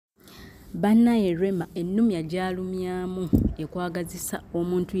Bannaye Rema ennumya gyalumyamu ekwagazisa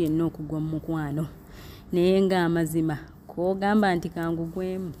omuntu yenna okugwa mu mukwano naye ng'amazima k'ogamba nti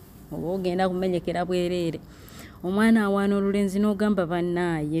kangugwemu oba ogenda kumenyekera bwereere omwana awaana olulenzi n'ogamba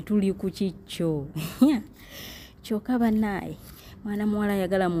bannaye tuli ku kikyo kyokka bannaye mwana muwala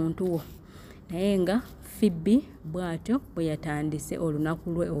ayagala muntu wo naye nga Fibbi bw'atyo bwe yatandise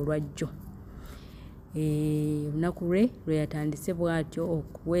olunaku lwe olwajjo. Olunaku lwe yatandise bw'atyo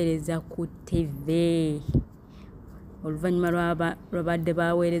okuweereza ku TV oluvannyuma lwabadde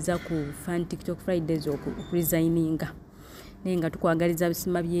baweereza ku Fan TikTok Fridays okuresigninga naye nga tukwagaliza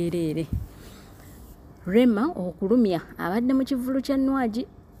bisima byereere. Rema Okulumya abadde mu kivulu kya Nwagi.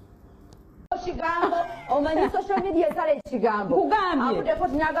 Kigambo omanyi social media esala ekigambo kugambye akudeko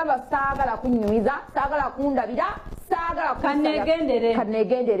tinyagamba saagala kunyumiza saagala kundabira saagala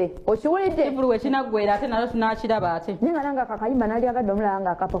kanegendere okiwulidde kivulu wekinagwera ate nalo tunakiraba ate ninga nanga kakayimba nali agadde omulala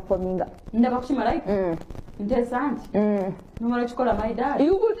nga akaperforminga ndaba kukimalayo interesanti numala kikola maidali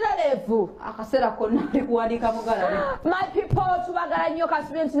yugutalevu akaseera konna alikuwandika mugalale. My people tubagala nnyo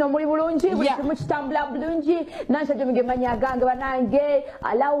kasibenti no muri bulungi buli kimu kitambula bulungi nanshaje mugemanya agange banange.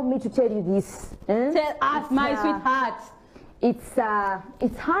 Allow me to tell you this. Tell us, my sweetheart. It's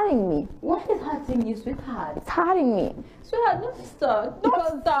hurting me. What is hurting you, sweetheart? It's hurting me. Sweetheart, don't start.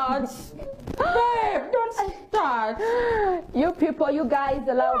 Don't start. Babe, don't start. You people, you guys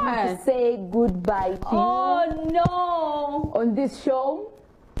allow me to say goodbye to you. Oh no. On this show,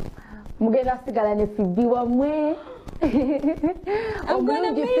 mugenda sigala ne Fibbi wamwe. I'm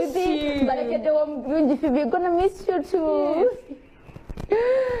gonna miss you. We're gonna miss you too.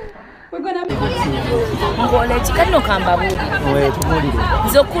 We're gonna miss you. Ngole chikano kamba budi. Owe tumulire.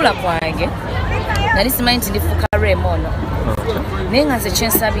 Nzokula kwange. Nali simanyi nti ndifuka Rema ono. Nenga nze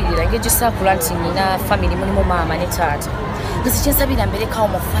kyensabirira ngejisakula nti nina family mulimu mama ne taata. Nze kyensabirira mbere kawo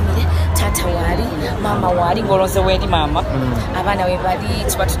mu family taata wali mama wali ngolonze wendi mama. Abana we bali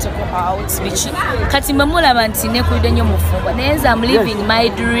tubatuteko out bichi. Kati mamulaba nti nekulide nnyo mufumba. Nenza I'm living my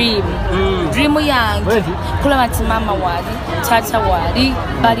dream. Dream yange. Kulaba nti mama wali taata wali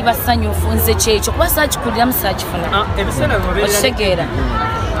bali basanyufu nze kyekyo kuba sakikulira musakifuna. Ebisera okitegera.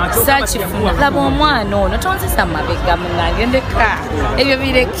 Sachifuna laba omwana ono tonzisa mabega munange ndeka ebyo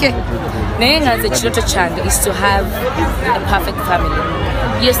bireke naye nga nze kiroto kyange is to have a perfect family.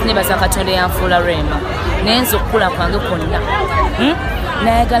 Yes, nebaza Katonda yanfuula Rema naye nze okukula kwange kwonna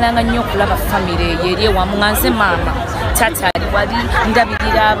nayagalanga nnyo okulaba family eyo eri ewamu nga nze maama tata ali wali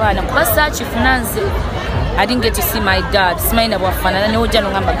ndabirira abaana kuba saakifuna nze. I didn't get to see my dad. Simaina bwafanana ne ojja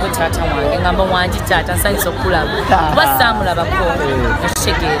ngamba go tata wange ngamba wanji tata nsanyisa okulaba kuba saamulabako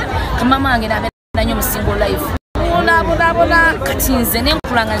okitegera kamama wange nabeera nnyo mu single life olabona kati nze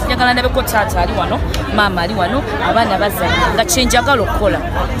nenkulanga njagala ndabeko taata ali wano maama ali wano abaana bazanya nga kyenjagala okukola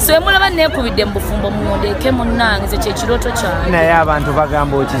so emulaba neekubidde mu bufumbo muwondeeke munnange nze kyekirooto kyange naye abantu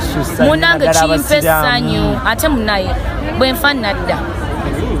bagamba okisusa munnange kimpa essanyu ate munnaye bwe nfa nadda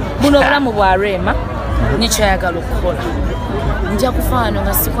buno obulamu bwa Rema nikyayagala okukola nja kufaano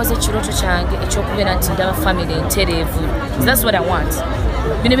nga sikoze kirooto kyange ekyokubeera nti ndaba family entereevu. That's what I want.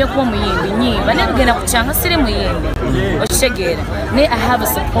 Bino byekuba muyimbi nyimba naye kugenda ku kyanga siri muyimbi okitegeera naye I have a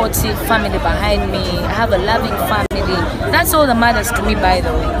supportive family behind me. I have a loving family. That's all that matters to me, by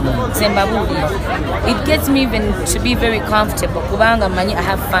the way. It gets me even to be very comfortable kubanga manyi I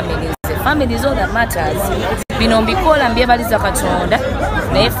have families. Family is all that matters. Bino mbikola mbyebaliza Katonda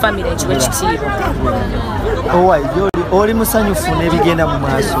naye family ekiwe kitiibwa. Owaye oli musanyufu n'ebigenda mu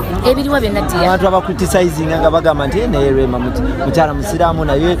maaso ebiriwa byonna ddiya abantu abakriticizinga nga bagamba nti naye Rema mukyala musiraamu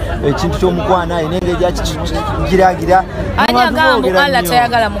naye ekintu ky'omukwana ayina engeri yakiragira ani agamba Allah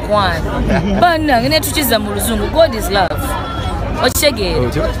tayagala mukwano bannange ne tukiza mu luzungu God is love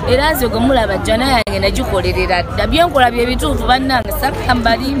okitegeera era nze gwe mulaba jjana yange nagikolerera dda byenkola bye bituufu bannange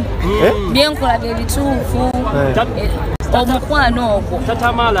sakambalimu byenkola bye bituufu omukwano ogwo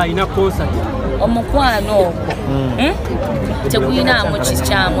tatamala alina concert omukwano ogwo teguyinaamu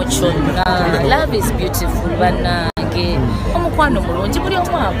kikyamu kyonna. Love is beautiful bannange omukwano mulungi buli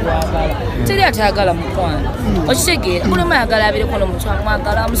omu agwagala teri atayagala mukwano okitegeera buli omu ayagala abireko n'omuntu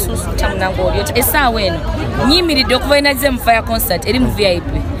amwagala amusuusuuta munange oli oti essaawa eno nyimiridde okuva enazze mu fire concert eri mu VIP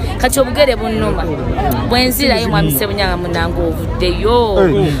kati obugere bunnuma bwenzirayo mwami Ssebunyanga munange ovuddeyo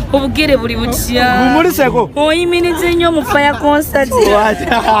obugere buli butya bumuliseko oyimiridde nnyo mu fire concert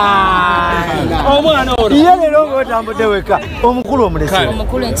omwana ono ye leero ng'otambudde weka omukulu omulese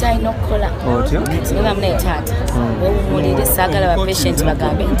omukulu enkyalina okukola singa munaye taata wewumulire saagala ba patient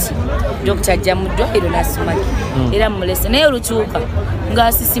bagambe nti dokita ajja mu ddwaliro n'asumaki era mulese naye olukyuka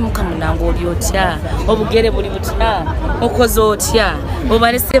ng'asisimuka munange oli otya obugere buli butya okoze otya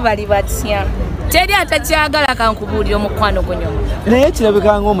obalese bali batya teri atakyagala kankubuulira omukwano gunyoma naye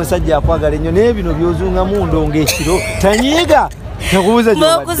kirabika ng'omusajja akwagala ennyo naye bino byozunga mundo ng'ekiro tanyiiga nakubuuza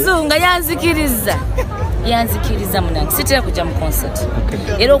okuzunga yanzikiriza munange sitera kujja mu concert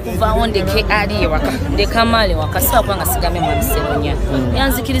era okuvaawo ndeke ali ewaka ndeka maali ewaka siba kubanga sigamye mwamuseronya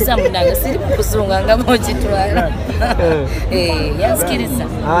yanzikiriza munange siri kukuzunga nga mukitwala yanzikiriza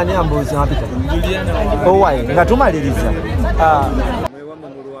ani ambuuzi mapita owaye nga tumaliriza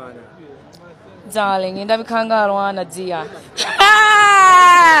darling ndabika nga alwana dia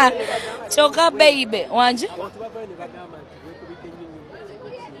choka baby wanje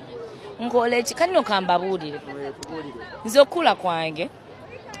nkola eki kanino kambabuulire nze okula kwange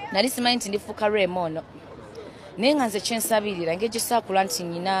nali simanyi nti ndifuuka Rema ono naye nga nze kyensabirira ng'egyo saakula nti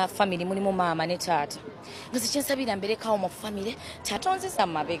nyina famire mulimu maama ne taata nga nze kyensabirira mberekawo mu famire tatonzesa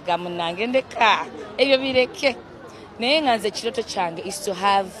mu mabega munange ndeka ebyo bireke naye nga nze kiroto kyange is to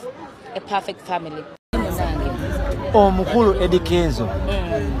have a perfect family munange omukulu Eddy Kenzo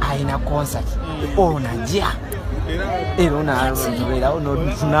ayina concert onajja era onatubeerawo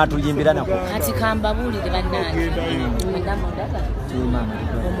n'atuyimbira nako kati kambabuulire bannange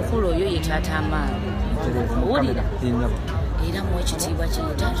omukulu oyo ye taata amaalo owulira era mu ekitiibwa kye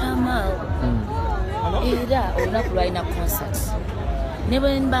taata amaalo era olunaku lwalina concert ne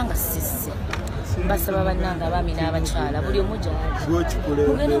bwe mba nga sisse mbasaba bannange abaami n'abakyala buli omu gyali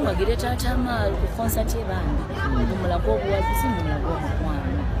mugende mwagire taata amaalo ku concert ebambi mumulago obuwagizi mumulago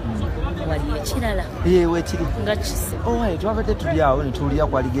omukwano wali ekirala wekiri nga kise owaye twabadde tuli awo ne tuwulira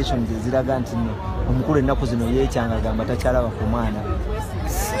ku allegations eziraga nti nno omukulu ennaku zino yeekyanga agamba takyalaba ku mwana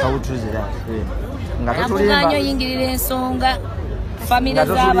kawutuzira nga tutulimba oyingirira ensonga famire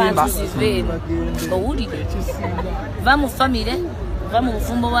z'abantu ziveeru owulire va mu famire va mu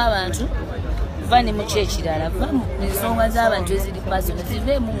bufumbo bw'abantu va ne mu kyekirala va mu ensonga z'abantu eziri pasoni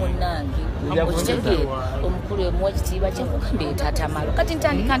ziveemu munnange okitegeera omukulu emuwa ekitiibwa kyekugamba etaata amaalo kati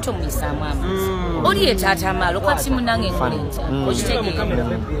ntandika nti omuyisaamu amaazi oli etaata amaalo kati munnange enkola entya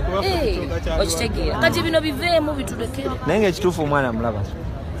okitegeera kati bino biveemu bitulekere naye ngaekituufu omwana mulaba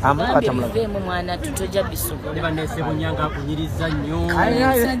biveemu mwana tutojja bisobola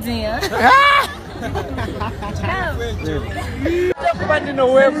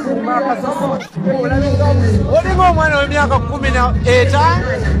olinga omwana w'emyaka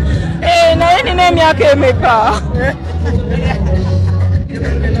 15 naye nina emyaka emeka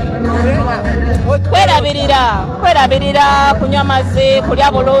kwerabirira kunywa mazzi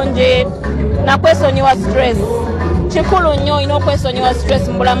kulya bulungi nakwesonyiwa stress kikulu nnyo olina okwesonyiwa stress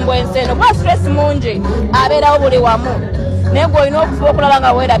mu bulamu bw'ensi eno kuba stress mungi abeerawo buli wamu naye gwe olina okufuba okulaba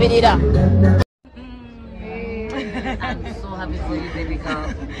nga weerabirira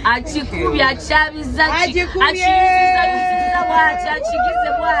akikubye akyabiza akiyiza bwati akigize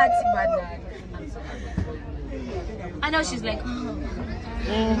bwati I know she's like